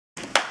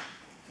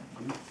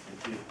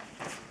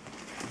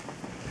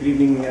Good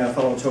evening,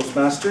 fellow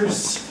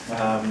Toastmasters.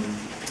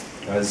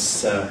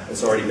 As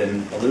has already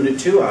been alluded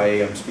to, I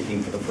am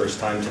speaking for the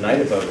first time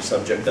tonight about a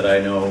subject that I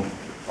know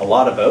a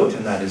lot about,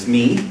 and that is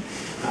me.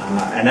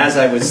 And as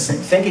I was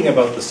thinking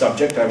about the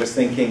subject, I was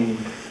thinking,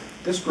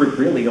 this group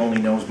really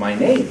only knows my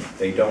name.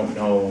 They don't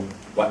know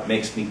what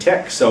makes me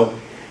tick. So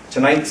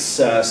tonight's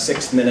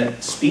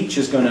 6-minute speech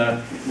is going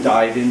to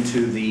dive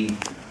into the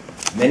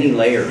many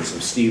layers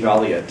of Steve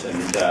Elliot,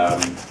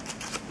 and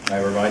I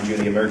remind you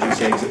the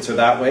emergency exits are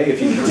that way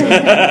if you need to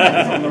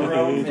get from the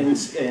room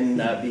in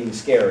being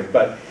scared.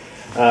 But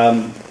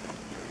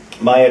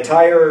my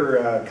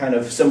attire kind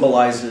of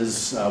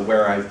symbolizes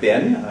where I've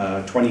been,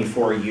 a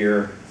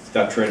 24-year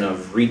veteran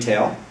of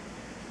retail.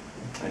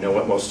 I know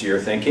what most of you are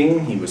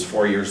thinking. He was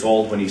 4 years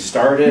old when he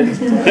started.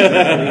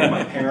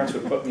 My parents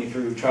would put me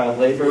through child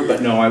labor,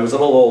 but no, I was a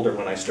little older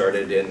when I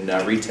started in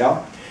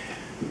retail.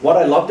 What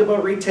I loved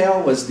about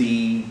retail was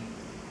the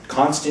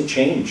constant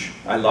change.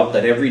 I loved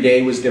that every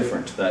day was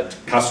different, that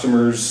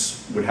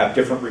customers would have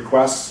different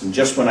requests, and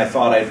just when I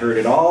thought I'd heard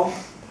it all,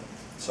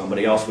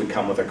 somebody else would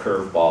come with a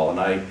curveball, and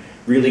I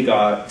really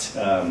got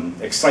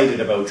excited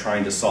about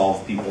trying to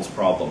solve people's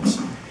problems.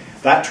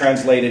 That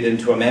translated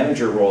into a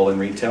manager role in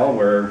retail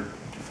where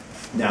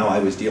now I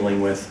was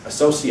dealing with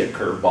associate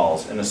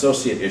curveballs and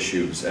associate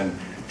issues and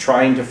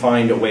trying to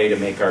find a way to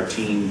make our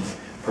team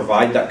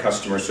provide that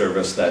customer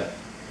service that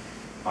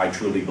I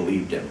truly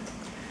believed in.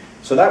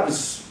 So that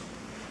was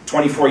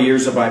 24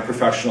 years of my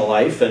professional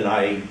life, and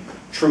I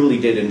truly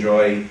did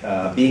enjoy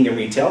being in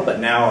retail, but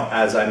now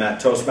as I'm at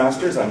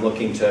Toastmasters, I'm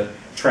looking to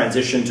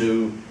transition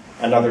to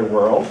another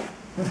world.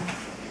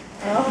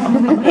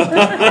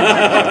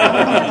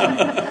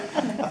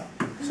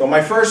 So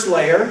my first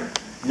layer,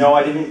 no,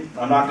 I'm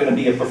not going to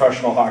be a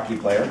professional hockey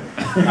player,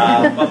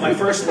 but my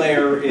first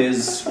layer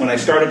is when I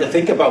started to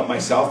think about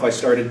myself, I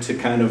started to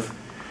kind of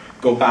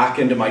go back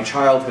into my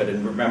childhood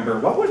and remember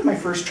what was my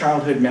first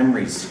childhood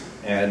memories.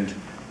 And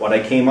what I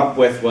came up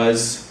with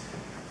was,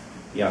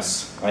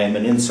 yes, I am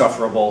an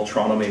insufferable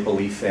Toronto Maple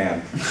Leaf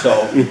fan.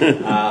 So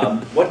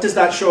what does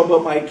that show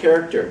about my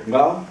character?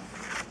 Well,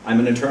 I'm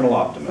an eternal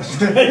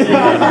optimist.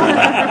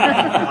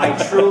 I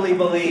truly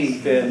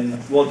believe in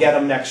we'll get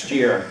them next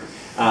year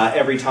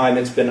every time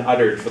it's been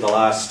uttered for the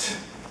last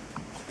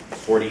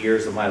 40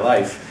 years of my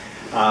life.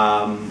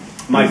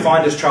 My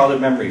fondest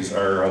childhood memories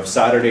are of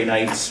Saturday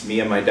nights,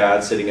 me and my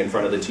dad sitting in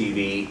front of the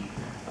TV,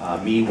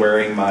 me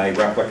wearing my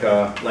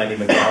replica Lanny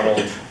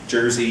McDonald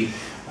jersey,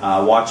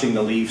 watching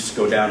the Leafs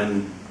go down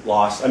and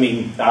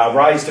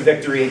rise to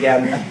victory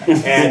again.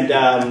 And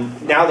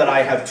now that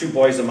I have 2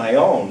 boys of my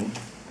own,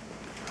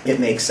 it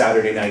makes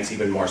Saturday nights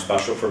even more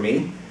special for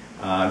me.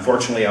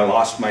 Unfortunately, I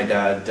lost my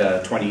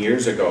dad 20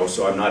 years ago,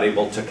 so I'm not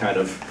able to kind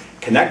of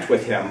connect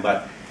with him,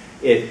 but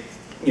it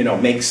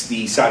makes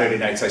the Saturday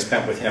nights I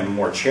spent with him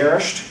more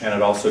cherished, and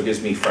it also gives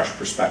me fresh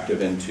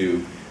perspective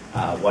into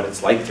what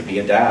it's like to be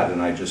a dad,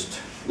 and I just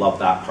love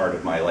that part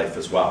of my life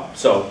as well.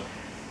 So,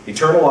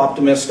 eternal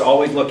optimist,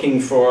 always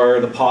looking for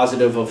the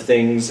positive of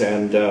things,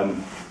 and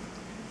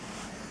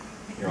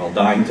you're all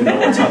dying to know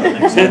what's on the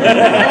next one.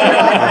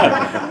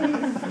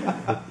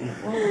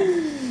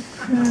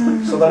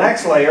 So the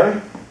next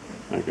layer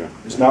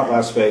is not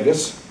Las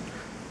Vegas,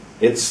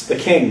 it's the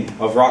king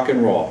of rock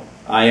and roll.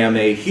 I am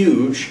a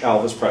huge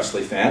Elvis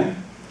Presley fan.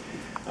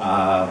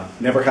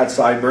 Never had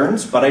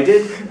sideburns, but I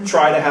did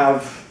try to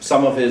have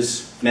some of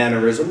his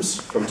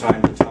mannerisms from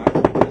time to time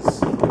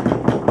because,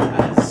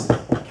 as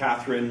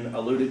Catherine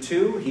alluded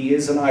to, he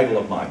is an idol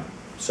of mine.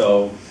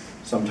 So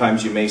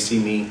sometimes you may see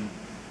me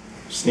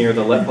sneer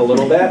the lip a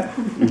little bit,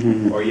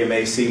 or you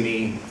may see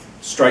me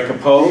strike a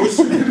pose.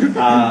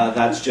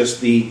 That's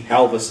just the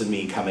Elvis in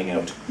me coming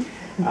out.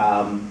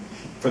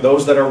 For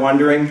those that are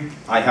wondering,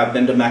 I have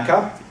been to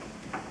Mecca.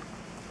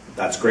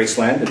 That's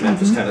Graceland in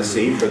Memphis,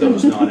 Tennessee, for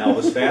those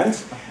non-Elvis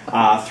fans.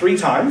 3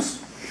 times.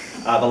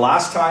 The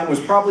last time was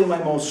probably my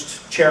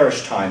most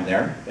cherished time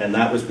there, and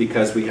that was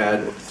because we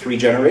had 3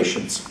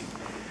 generations.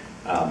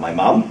 My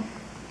mom,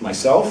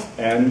 myself,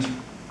 and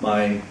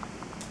my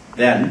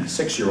then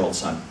 6-year-old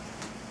son.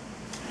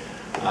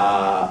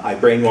 I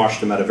brainwashed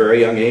him at a very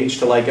young age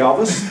to like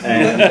Elvis,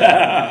 and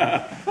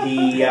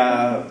he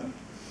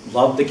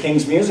loved the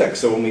King's music,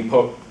 so when we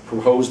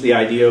proposed the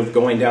idea of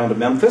going down to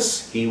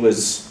Memphis, he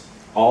was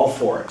all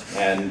for it,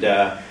 and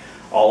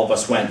all of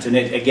us went. And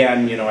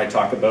again, I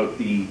talk about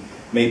the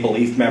Maple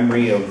Leaf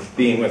memory of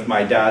being with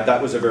my dad.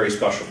 That was a very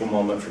special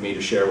moment for me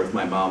to share with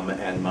my mom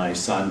and my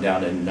son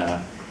down in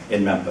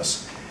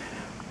Memphis.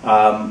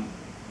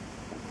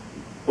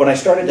 When I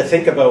started to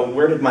think about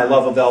where did my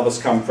love of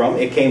Elvis come from,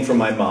 it came from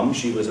my mom.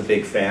 She was a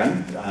big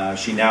fan.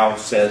 She now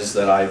says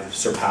that I've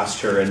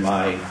surpassed her in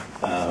my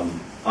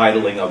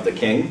idling of the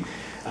King.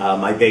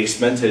 My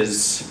basement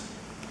is,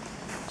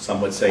 some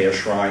would say, a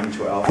shrine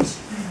to Elvis.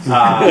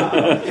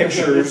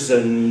 Pictures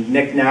and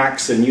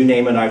knickknacks and you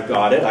name it, I've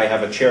got it. I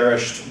have a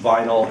cherished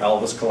vinyl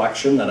Elvis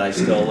collection that I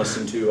still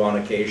listen to on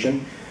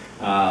occasion.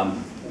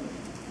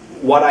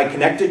 What I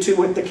connected to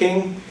with the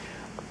King,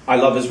 I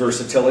love his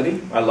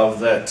versatility. I love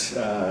that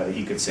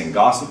he could sing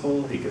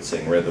gospel, he could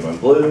sing rhythm and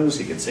blues,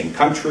 he could sing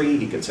country,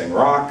 he could sing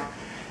rock.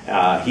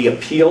 He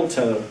appealed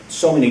to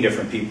so many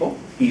different people.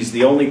 He's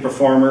the only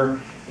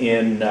performer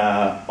in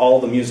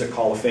all the Music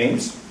Hall of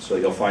Fames. So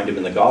you'll find him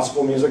in the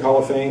Gospel Music Hall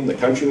of Fame, the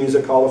Country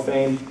Music Hall of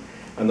Fame,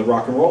 and the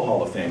Rock and Roll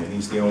Hall of Fame. And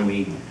he's the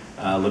only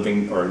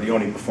the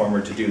only performer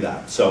to do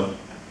that. So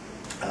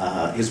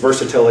his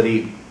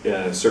versatility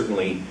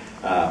certainly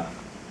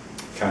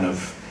kind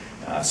of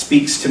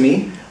speaks to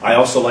me. I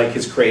also like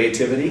his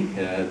creativity,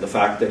 the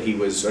fact that he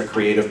was a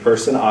creative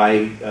person.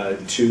 I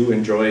too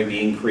enjoy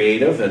being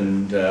creative,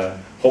 and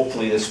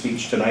hopefully this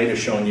speech tonight has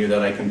shown you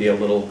that I can be a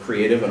little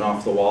creative and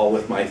off the wall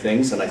with my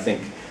things, and I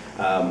think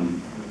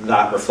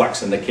that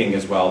reflects in the King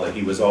as well, that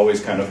he was always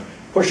kind of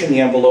pushing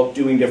the envelope,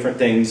 doing different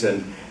things,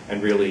 and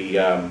really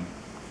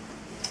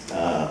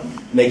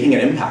making an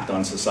impact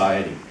on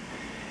society.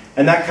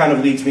 And that kind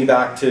of leads me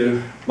back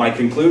to my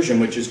conclusion,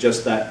 which is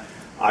just that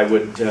I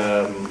would,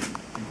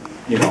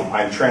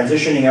 I'm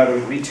transitioning out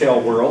of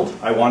retail world.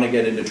 I want to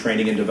get into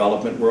training and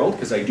development world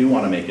because I do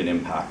want to make an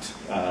impact.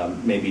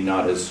 Maybe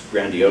not as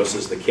grandiose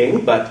as the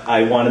King, but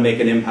I want to make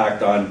an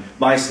impact on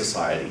my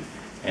society.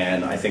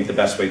 And I think the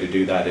best way to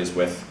do that is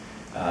with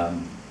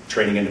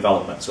training and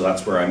development. So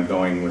that's where I'm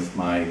going with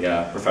my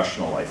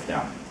professional life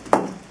now.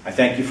 I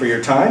thank you for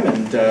your time,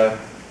 and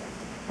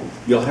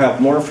you'll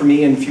have more from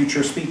me in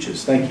future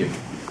speeches. Thank you.